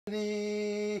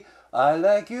I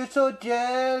like you so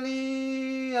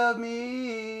jelly of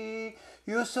me.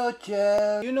 You're so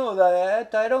jelly. You know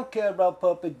that. I don't care about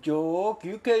puppet joke.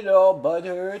 You get all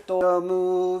butthurt on a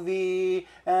movie.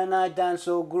 And I dance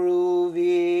so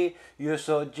groovy. You're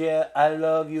so I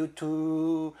love you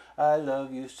too. I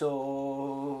love you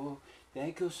so.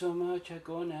 Thank you so much. I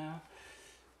go now.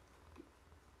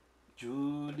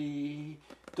 Julie.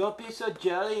 Don't be so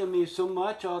jelly of me so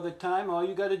much all the time. All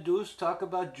you gotta do is talk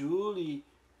about Julie.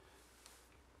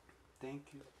 Thank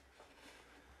you.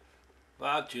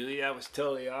 Wow, Julie, that was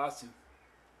totally awesome.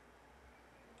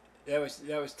 That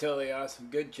was totally awesome.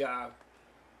 Good job.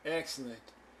 Excellent.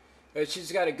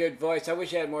 She's got a good voice. I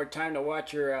wish I had more time to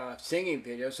watch her singing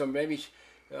video. So maybe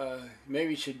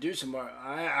she should do some more.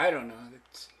 I don't know.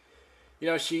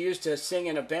 She used to sing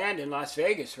in a band in Las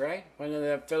Vegas, right? One of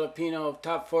the Filipino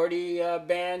top 40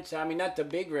 bands. I mean, not the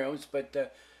big rooms, but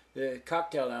the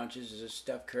cocktail lounges and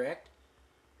stuff. Correct?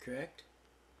 Correct.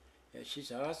 Yeah,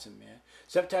 she's awesome, man.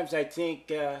 Sometimes I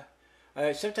think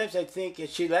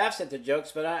she laughs at the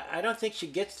jokes, but I don't think she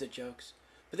gets the jokes.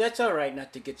 But that's all right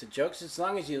not to get the jokes, as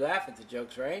long as you laugh at the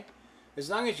jokes, right? As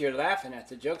long as you're laughing at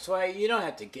the jokes, why you don't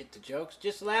have to get the jokes.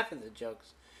 Just laugh at the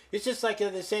jokes. It's just like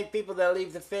the same people that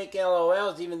leave the fake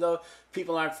LOLs, even though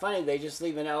people aren't funny. They just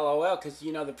leave an LOL because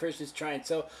the person's trying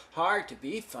so hard to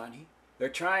be funny. They're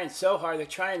trying so hard. They're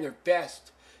trying their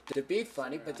best to be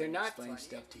funny, but they're not explaining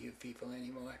stuff to you people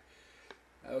anymore.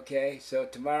 Okay, so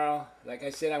tomorrow, like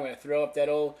I said, I'm going to throw up that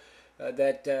old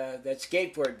that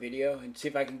skateboard video and see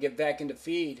if I can get back into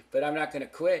feed. But I'm not going to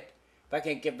quit. If I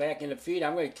can't get back into feed,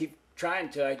 I'm going to keep trying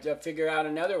until I figure out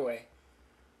another way.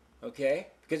 Okay,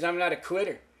 because I'm not a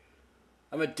quitter.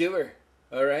 I'm a doer.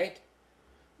 All right.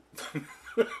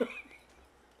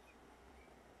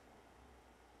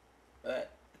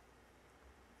 But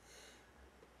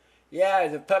yeah,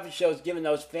 the puppet show's giving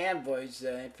those fanboys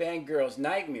and fangirls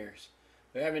nightmares.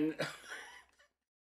 They're having